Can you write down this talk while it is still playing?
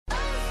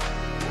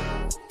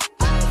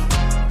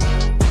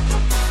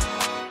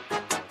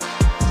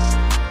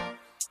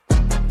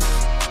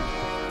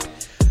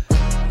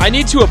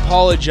need to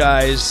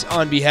apologize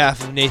on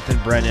behalf of Nathan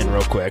Brennan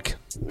real quick.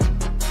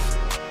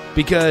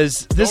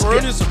 Because this... Don't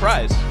ruin his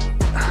surprise.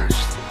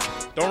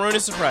 Don't ruin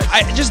his surprise.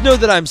 I just know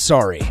that I'm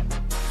sorry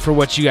for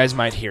what you guys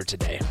might hear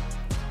today.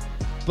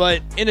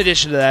 But in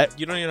addition to that...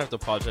 You don't even have to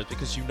apologize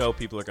because you know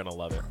people are going to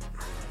love it.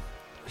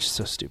 It's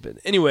so stupid.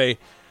 Anyway,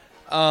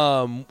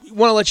 want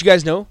to let you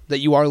guys know that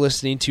you are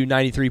listening to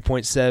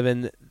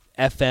 93.7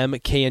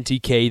 FM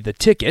KNTK The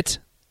Ticket.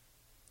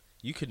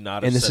 You could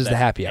not have and this said is that the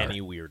happy hour.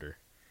 any weirder.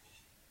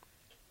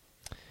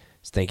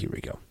 Thank you,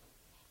 Rico.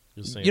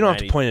 You don't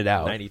have to point it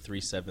out.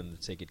 93.7 The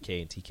Ticket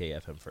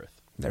KNTK FM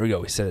Firth. There we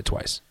go. We said it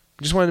twice.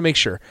 Just wanted to make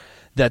sure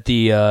that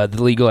the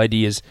legal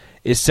ID is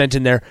sent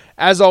in there.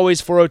 As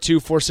always,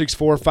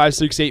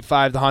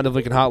 402-464-5685, the Honda of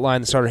Lincoln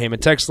hotline, the Starter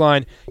Heyman text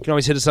line. You can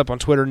always hit us up on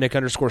Twitter,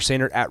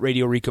 Nick_Sainert at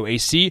Radio Rico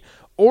AC.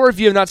 Or if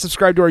you have not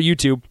subscribed to our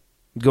YouTube,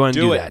 go ahead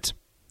and do that.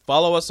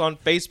 Follow us on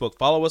Facebook.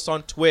 Follow us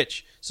on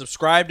Twitch.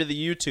 Subscribe to the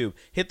YouTube.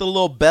 Hit the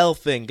little bell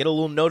thing. Get a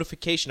little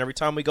notification every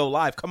time we go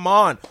live. Come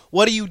on.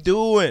 What are you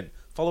doing?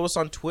 Follow us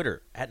on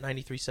Twitter at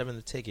 93.7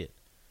 The Ticket.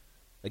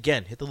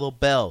 Again, hit the little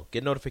bell.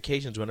 Get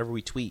notifications whenever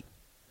we tweet.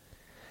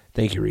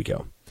 Thank you,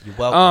 Rico. You're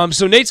welcome.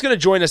 So Nate's going to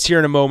join us here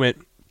in a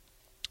moment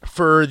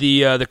for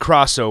the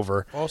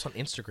crossover. Follow us on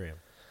Instagram.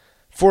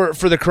 For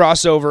the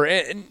crossover.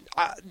 And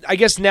I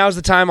guess now's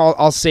the time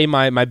I'll say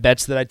my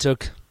bets that I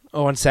took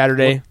on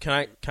Saturday.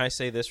 Well, can I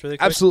say this really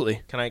quick?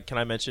 Absolutely. Can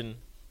I mention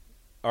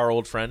our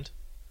old friend?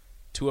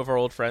 Two of our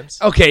old friends?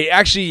 Okay,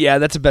 actually, yeah,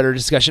 that's a better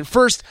discussion.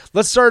 First,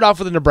 let's start off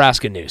with the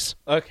Nebraska news.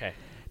 Okay.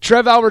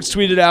 Trev Alberts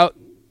tweeted out,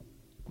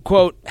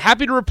 quote,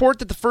 "Happy to report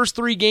that the first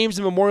 3 games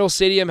in Memorial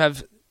Stadium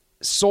have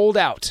sold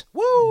out.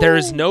 Woo! There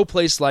is no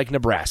place like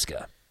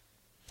Nebraska."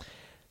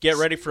 Get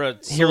ready for a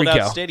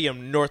sold-out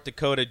stadium, North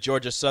Dakota,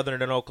 Georgia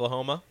Southern, and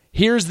Oklahoma.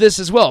 Here's this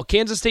as well.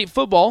 Kansas State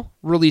football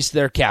released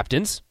their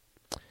captains.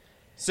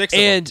 6 of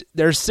them. And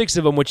there's 6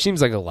 of them, which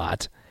seems like a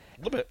lot. A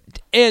little bit.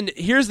 And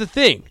here's the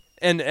thing,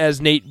 and as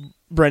Nate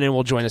Brennan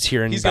will join us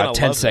here in about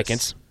 10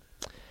 seconds.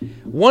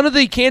 One of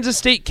the Kansas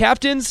State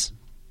captains,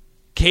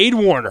 Cade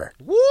Warner.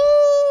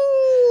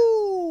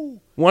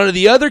 Woo! One of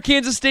the other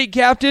Kansas State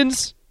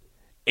captains,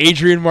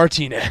 Adrian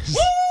Martinez.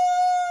 Woo!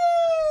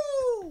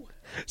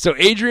 So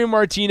Adrian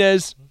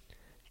Martinez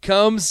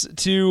comes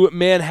to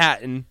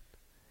Manhattan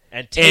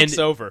and takes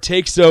over.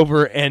 Takes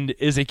over and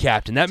is a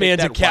captain. That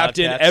man's a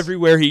captain Wildcats.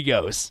 everywhere he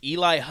goes.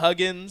 Eli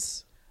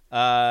Huggins,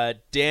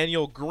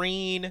 Daniel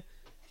Green,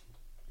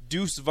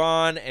 Deuce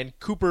Vaughn, and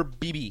Cooper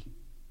Beebe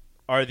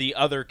are the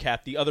other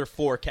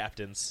 4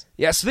 captains.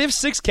 Yeah, so they have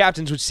 6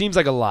 captains, which seems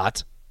like a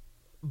lot.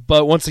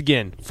 But once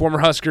again, former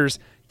Huskers,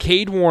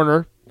 Cade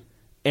Warner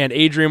and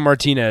Adrian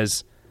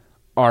Martinez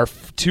are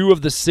 2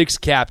 of the 6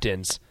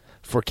 captains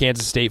for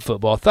Kansas State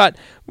football. Thought,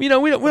 we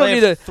don't need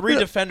to 3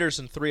 defenders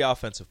and 3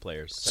 offensive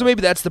players. So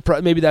maybe that's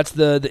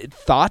the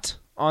thought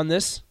on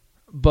this.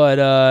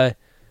 But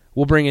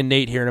we'll bring in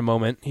Nate here in a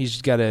moment.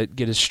 He's got to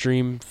get his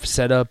stream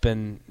set up,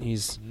 and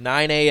he's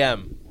 9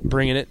 a.m.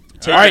 bringing it.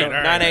 All right,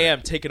 9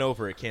 a.m. taking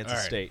over at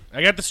Kansas State.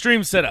 I got the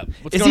stream set up.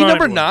 What's Is going he on,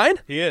 number everyone? 9?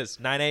 He is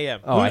 9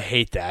 a.m. Oh, I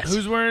hate that.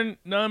 Who's wearing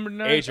number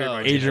 9?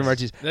 Adrian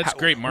Martinez. That's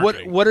great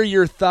marketing. What are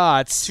your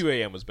thoughts? 2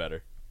 a.m. was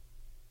better.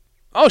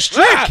 Oh,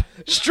 Strick!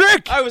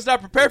 Strick! I was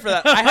not prepared for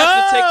that. I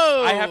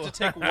have to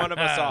take one of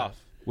us off.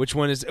 Which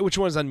one is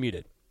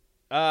unmuted?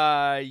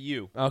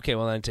 You. Okay,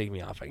 well then take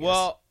me off, I guess.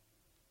 Well,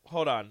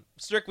 hold on.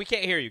 Strick, we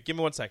can't hear you. Give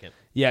me 1 second.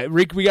 Yeah,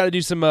 Rick, we got to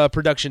do some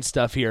production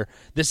stuff here.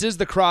 This is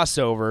the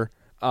crossover.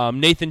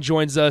 Nathan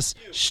joins us.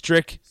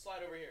 Strick. Slide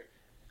over here.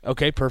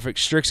 Okay, perfect.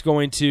 Strick's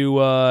going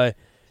to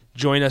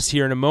join us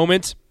here in a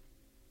moment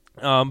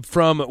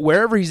from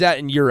wherever he's at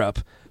in Europe.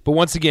 But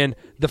once again,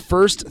 the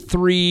first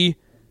three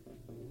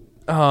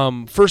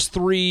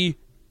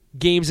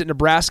games at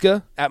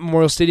Nebraska at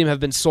Memorial Stadium have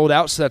been sold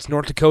out. So that's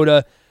North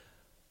Dakota,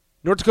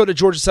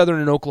 Georgia Southern,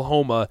 and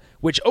Oklahoma.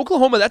 Which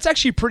Oklahoma, that's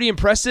actually pretty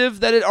impressive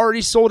that it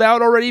already sold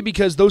out already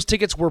because those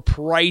tickets were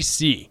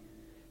pricey,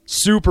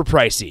 super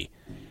pricey.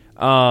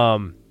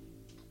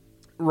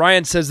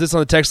 Ryan says this on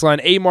the text line: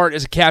 A-Mart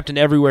is a captain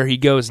everywhere he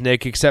goes,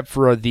 Nick, except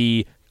for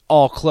the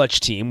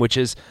all-clutch team, which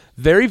is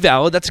very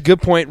valid. That's a good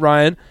point,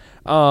 Ryan.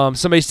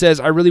 Somebody says,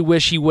 I really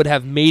wish he would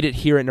have made it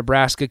here at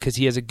Nebraska because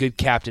he has a good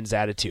captain's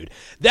attitude.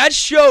 That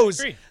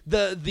shows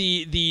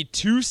the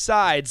 2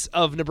 sides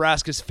of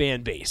Nebraska's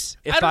fan base,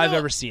 if I've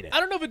ever seen it. I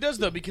don't know if it does,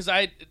 though, because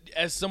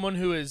as someone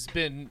who has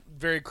been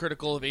very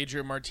critical of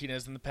Adrian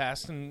Martinez in the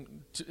past,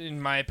 and in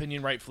my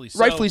opinion,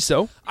 rightfully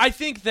so. I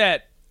think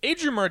that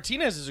Adrian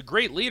Martinez is a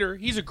great leader.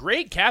 He's a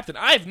great captain.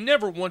 I've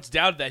never once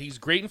doubted that. He's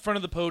great in front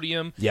of the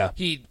podium. Yeah.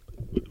 He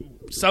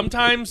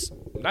sometimes,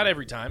 not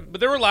every time,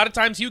 but there were a lot of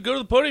times he would go to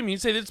the podium and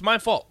he'd say, "It's my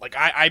fault. Like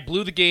I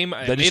blew the game.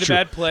 I made a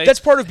bad play." That's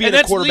part of being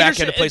a quarterback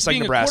at a place like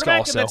Nebraska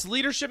also. And that's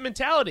leadership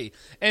mentality.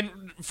 And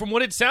from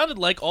what it sounded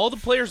like, all the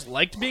players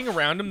liked being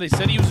around him. They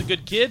said he was a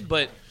good kid,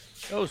 but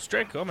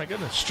Strick, oh my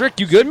goodness. Strick,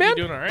 you good, man?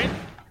 You doing all right?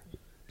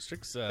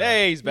 Strick's,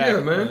 hey, he's back. Yeah,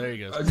 man. There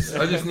you go.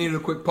 I just needed a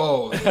quick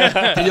pause.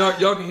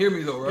 Y'all can hear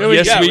me though, right?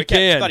 Yes, we I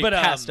can. thought he But,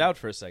 passed out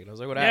for a second. I was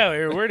like, what Yeah, happened?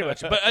 we were worried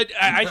about you. But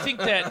I think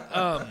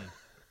that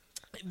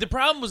the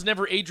problem was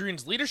never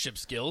Adrian's leadership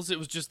skills. It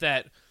was just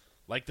that,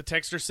 like the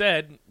texter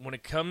said, when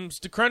it comes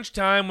to crunch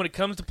time, when it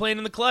comes to playing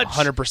in the clutch,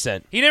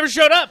 100%. he never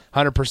showed up.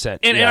 100%.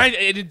 And yeah.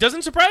 it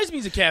doesn't surprise me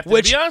he's a captain,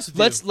 Which, to be honest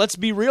with you. let's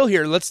be real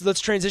here. Let's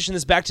transition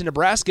this back to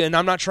Nebraska, and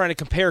I'm not trying to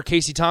compare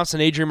Casey Thompson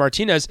and Adrian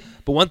Martinez,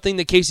 but one thing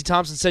that Casey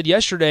Thompson said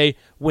yesterday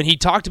when he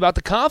talked about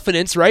the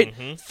confidence, right?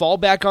 Fall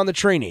back on the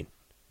training.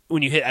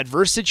 When you hit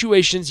adverse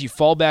situations, you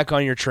fall back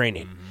on your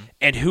training.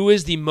 And who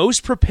is the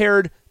most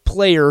prepared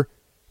player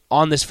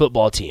on this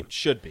football team?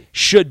 Should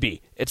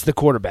be. It's the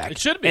quarterback. It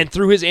should be. And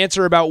through his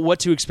answer about what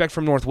to expect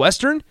from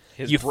Northwestern,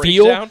 His you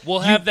breakdown? feel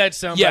We'll have that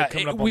soundbite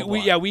coming up on the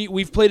block.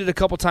 we've played it a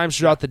couple times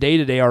throughout the day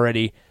today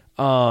already.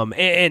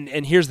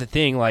 And here's the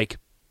thing, like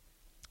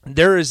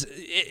there is.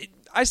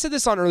 I said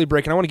this on early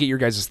break, and I want to get your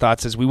guys'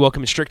 thoughts as we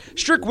welcome Strick.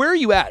 Strick, where are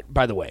you at,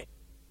 by the way?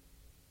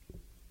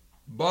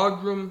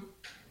 Bagram,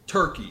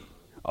 Turkey.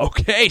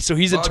 Okay, so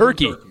he's in Bagram,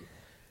 Turkey.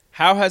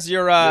 How has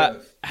your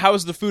Yes. how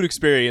has the food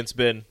experience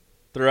been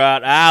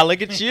throughout?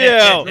 Look at you.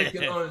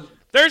 Looking on-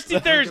 Thirsty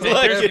Thursday, looking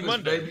on Thursday, Christmas,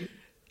 Monday. baby.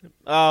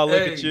 Oh, look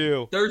Hey, at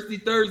you. Thirsty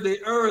Thursday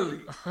early.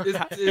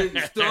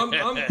 So I'm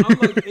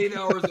like 8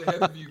 hours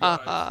ahead of you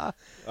guys.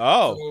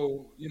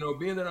 Oh, So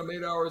being that I'm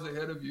 8 hours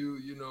ahead of you,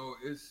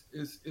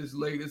 it's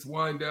late. It's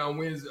wind down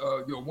Wednesday,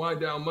 wind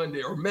down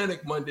Monday or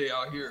manic Monday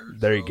out here.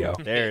 There you go.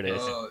 there it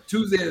is.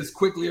 Tuesday is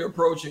quickly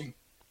approaching,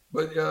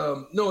 but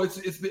no,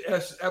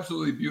 it's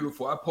absolutely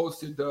beautiful. I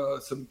posted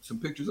some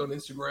pictures on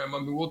Instagram. I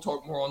mean, we'll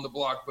talk more on the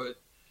block, but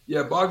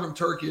yeah, Bagram,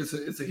 Turkey,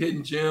 it's a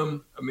hidden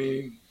gem. I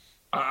mean,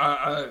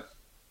 I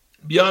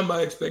beyond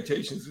my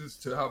expectations as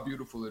to how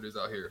beautiful it is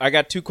out here. I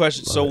got two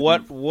questions. So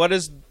what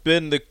has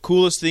been the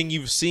coolest thing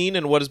you've seen,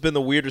 and what has been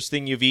the weirdest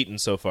thing you've eaten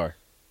so far?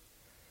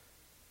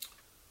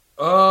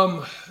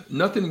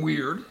 Nothing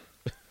weird.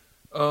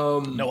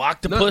 No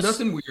octopus?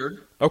 Nothing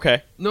weird.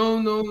 Okay. No,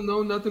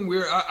 nothing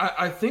weird.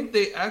 I think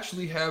they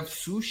actually have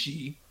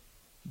sushi,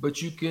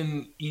 but you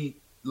can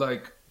eat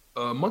like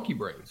monkey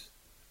brains.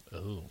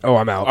 Oh,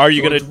 I'm out. Are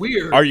you So it's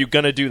weird. Are you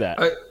gonna do that?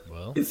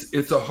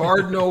 It's a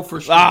hard no for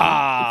sure.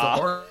 Ah. It's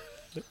a hard,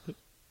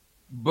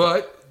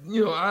 but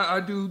I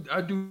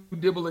do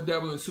dibble and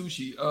dabble in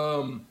sushi.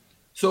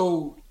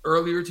 So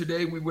earlier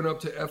today we went up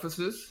to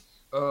Ephesus.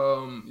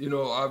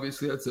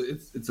 Obviously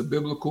it's a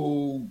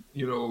biblical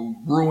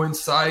ruin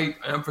site,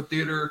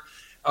 amphitheater.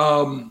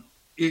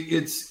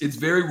 It's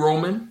very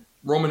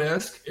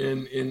Romanesque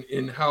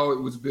in how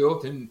it was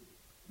built, and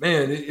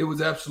man, it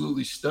was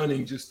absolutely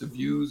stunning, just the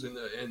views and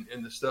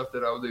the stuff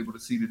that I was able to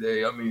see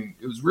today. I mean,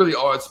 it was really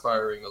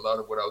awe-inspiring, a lot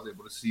of what I was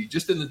able to see,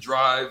 just in the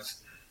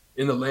drives,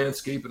 in the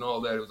landscape and all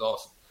that. It was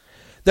awesome.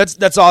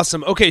 That's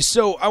awesome. Okay,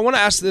 so I want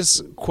to ask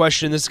this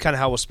question. This is kind of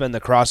how we'll spend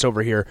the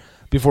crossover here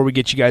before we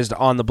get you guys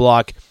on the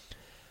block.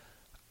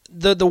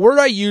 The word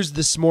I used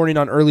this morning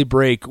on early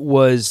break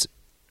was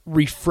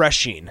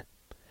refreshing.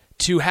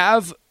 To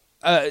have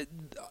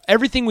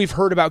everything we've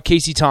heard about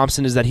Casey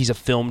Thompson is that he's a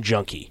film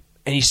junkie.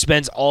 And he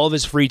spends all of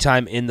his free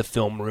time in the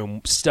film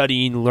room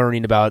studying,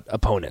 learning about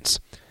opponents.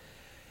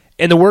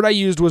 And the word I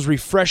used was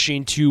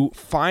refreshing, to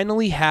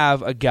finally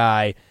have a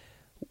guy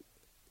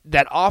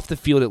that off the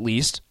field at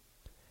least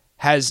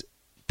has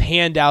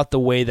panned out the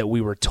way that we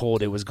were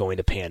told it was going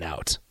to pan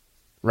out.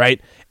 Right?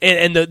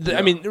 And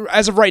I mean,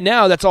 as of right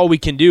now, that's all we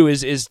can do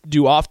is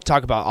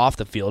talk about off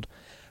the field.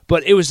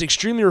 But it was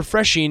extremely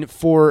refreshing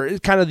for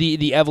kind of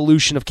the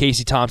evolution of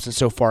Casey Thompson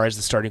so far as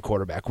the starting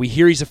quarterback. We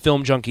hear he's a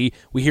film junkie.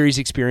 We hear he's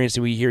experienced,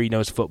 and we hear he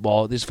knows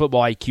football. His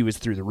football IQ is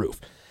through the roof.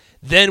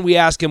 Then we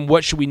ask him,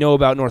 what should we know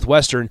about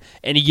Northwestern?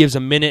 And he gives a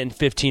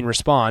 1:15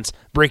 response,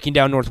 breaking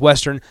down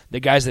Northwestern, the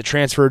guys that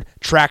transferred,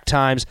 track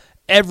times,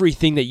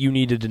 everything that you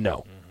needed to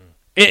know.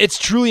 It's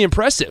truly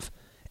impressive.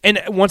 And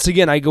once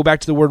again, I go back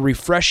to the word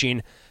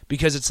refreshing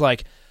because it's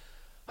like,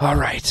 all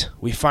right,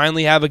 we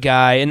finally have a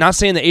guy, and not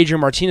saying that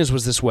Adrian Martinez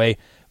was this way,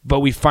 but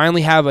we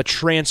finally have a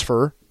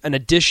transfer, an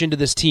addition to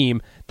this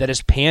team that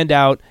has panned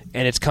out,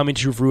 and it's coming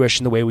to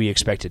fruition the way we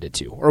expected it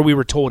to, or we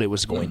were told it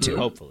was going to.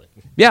 Hopefully.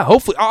 Yeah,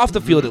 hopefully, off the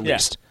field at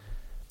least.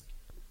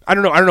 I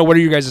don't know. What are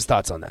your guys'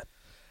 thoughts on that?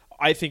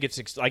 I think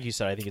it's, like you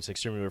said, I think it's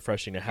extremely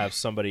refreshing to have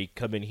somebody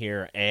come in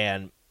here,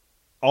 and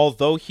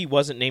although he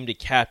wasn't named a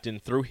captain,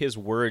 through his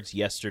words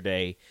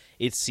yesterday,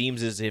 it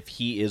seems as if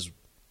he is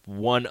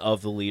one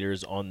of the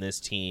leaders on this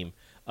team,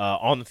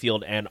 on the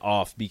field and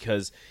off,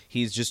 because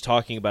he's just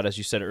talking about, as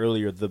you said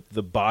earlier,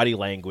 the body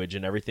language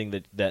and everything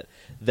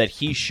that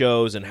he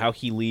shows and how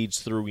he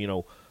leads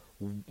through,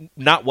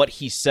 not what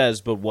he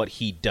says, but what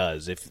he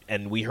does.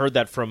 And we heard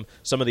that from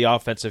some of the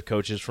offensive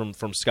coaches, from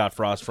Scott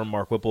Frost, from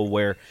Mark Whipple,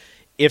 where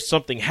if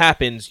something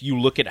happens, you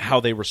look at how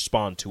they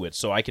respond to it.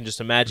 So I can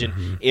just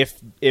imagine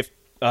if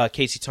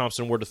Casey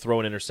Thompson were to throw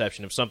an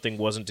interception, if something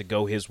wasn't to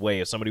go his way,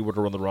 if somebody were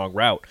to run the wrong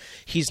route,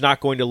 he's not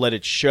going to let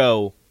it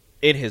show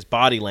in his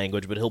body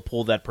language, but he'll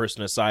pull that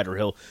person aside, or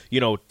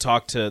he'll,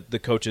 talk to the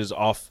coaches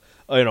off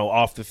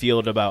off the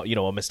field about,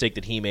 a mistake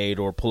that he made,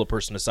 or pull a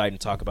person aside and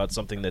talk about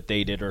something that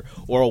they did, or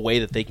a way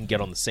that they can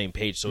get on the same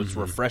page. So it's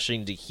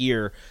refreshing to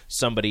hear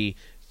somebody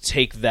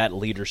take that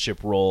leadership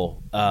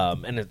role.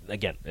 And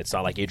again, it's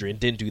not like Adrian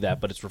didn't do that,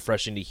 but it's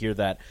refreshing to hear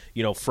that,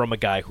 from a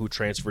guy who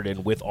transferred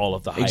in with all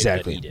of the hype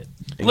that he did.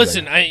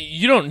 Listen,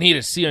 you don't need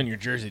a C on your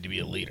jersey to be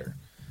a leader.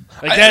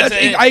 Like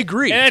I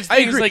agree. I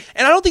agree.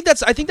 And I think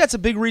that's a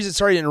big reason.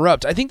 Sorry to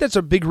interrupt. I think that's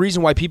a big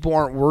reason why people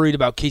aren't worried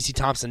about Casey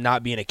Thompson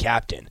not being a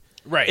captain.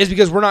 Right. Is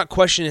because we're not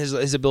questioning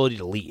his ability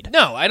to lead.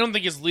 No, I don't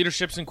think his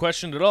leadership's in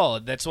question at all.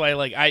 That's why,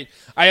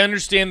 I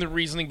understand the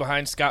reasoning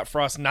behind Scott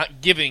Frost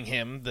not giving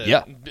him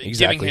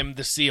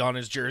the C on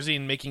his jersey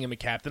and making him a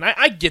captain.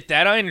 I get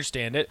that. I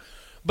understand it.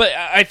 But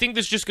I think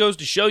this just goes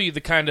to show you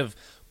the kind of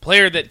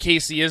player that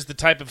Casey is, the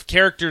type of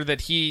character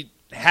that he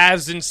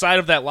has inside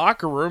of that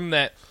locker room.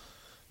 That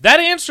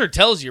answer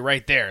tells you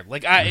right there.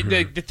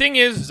 The thing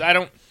is, I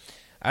don't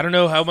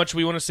know how much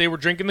we want to say we're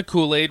drinking the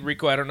Kool-Aid.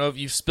 Rico, I don't know if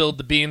you've spilled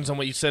the beans on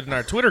what you said in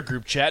our Twitter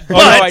group chat.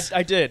 But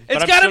I did.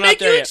 It's got to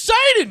make you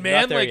excited,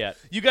 man. Not there yet.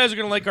 You guys are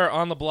going to like our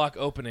On the Block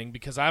opening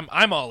because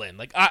I'm all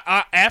in.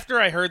 After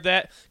I heard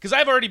that, because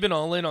I've already been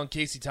all in on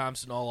Casey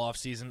Thompson all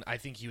offseason. I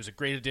think he was a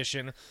great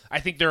addition. I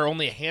think there are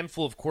only a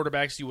handful of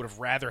quarterbacks you would have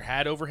rather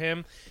had over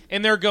him.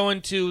 And they're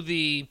going to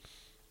the...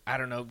 I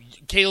don't know.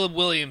 Caleb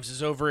Williams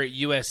is over at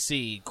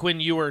USC. Quinn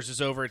Ewers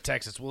is over at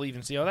Texas. We'll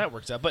even see how that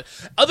works out. But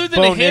other than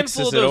Bo a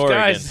handful of those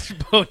guys,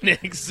 Bo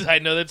Nix, I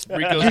know that's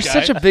Rico's guy. You're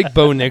such a big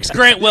Bo Nix.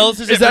 Grant Wells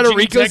is that a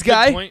Rico's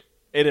guy? Point.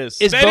 It is.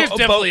 That is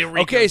definitely a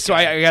Rico's Okay, so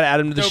guy. I got to add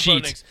him to the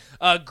sheet.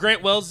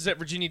 Grant Wells is at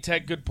Virginia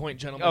Tech. Good point,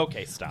 gentlemen.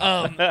 Okay,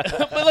 stop.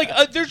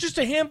 But there's just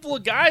a handful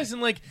of guys,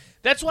 and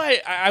that's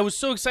why I was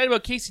so excited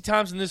about Casey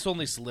Thompson. This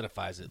only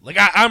solidifies it.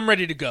 I'm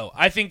ready to go.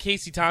 I think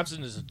Casey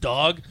Thompson is a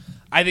dog.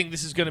 I think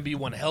this is going to be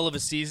one hell of a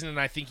season, and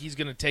I think he's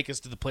going to take us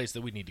to the place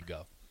that we need to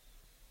go.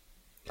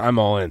 I'm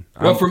all in.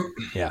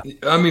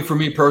 For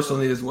me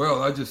personally as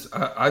well,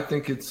 I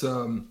think it's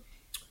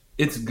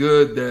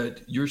good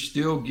that you're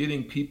still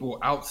getting people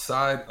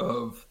outside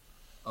of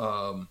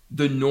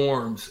the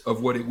norms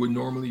of what it would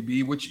normally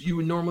be, which you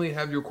would normally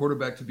have your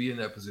quarterback to be in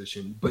that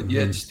position, but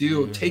yet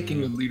still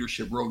taking a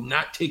leadership role,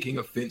 not taking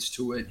offense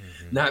to it,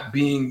 not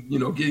being,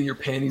 getting your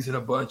panties in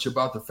a bunch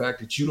about the fact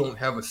that you don't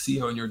have a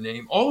C on your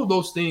name. All of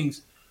those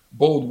things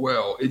bode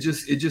well. It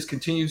just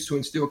continues to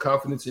instill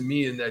confidence in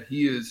me in that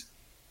he's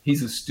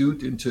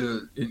astute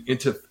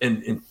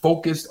and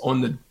focused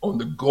on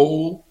the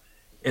goal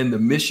and the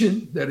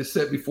mission that is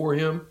set before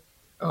him.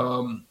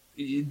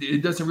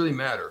 It doesn't really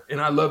matter.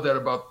 And I love that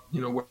about,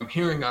 what I'm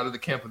hearing out of the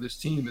camp of this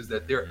team is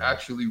that they're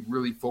actually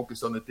really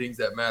focused on the things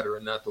that matter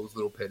and not those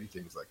little petty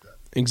things like that.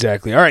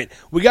 Exactly. All right.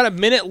 We got a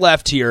minute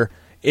left here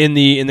in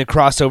the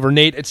crossover.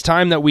 Nate, it's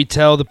time that we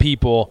tell the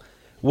people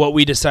what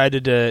we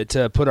decided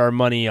to put our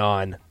money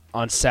on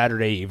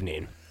Saturday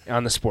evening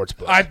on the sports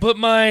book. I put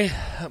my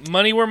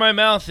money where my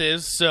mouth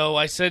is, so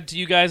I said to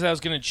you guys I was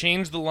going to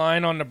change the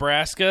line on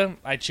Nebraska.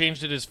 I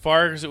changed it as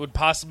far as it would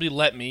possibly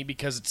let me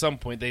because at some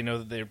point they know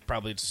that they're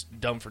probably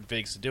just dumb for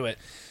figs to do it.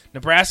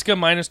 Nebraska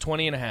minus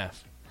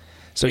 20.5.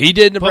 So he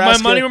did Nebraska.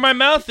 Put my money where my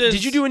mouth is.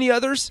 Did you do any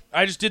others?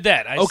 I just did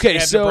that. Okay,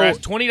 so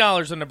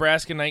 $20 on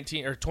Nebraska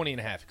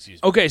 20.5.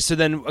 Excuse me. Okay, so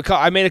then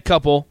I made a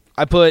couple.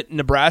 I put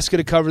Nebraska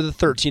to cover the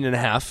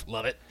 13.5.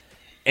 Love it.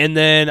 And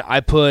then I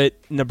put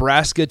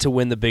Nebraska to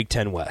win the Big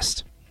Ten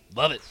West.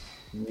 Love it.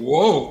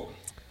 Whoa.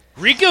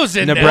 Rico's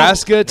in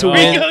Nebraska to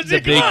win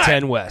the Big Ten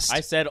Ten West. I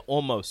said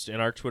almost in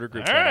our Twitter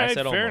group chat. Right, I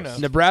said fair almost. enough.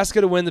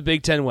 Nebraska to win the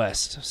Big Ten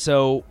West.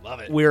 So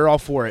Love it. We're all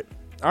for it.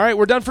 All right,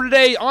 we're done for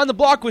today. On the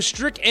Block with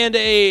Strick and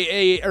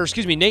Nate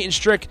and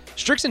Strick.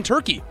 Strick's in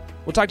Turkey.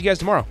 We'll talk to you guys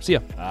tomorrow. See ya.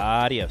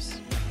 Adios.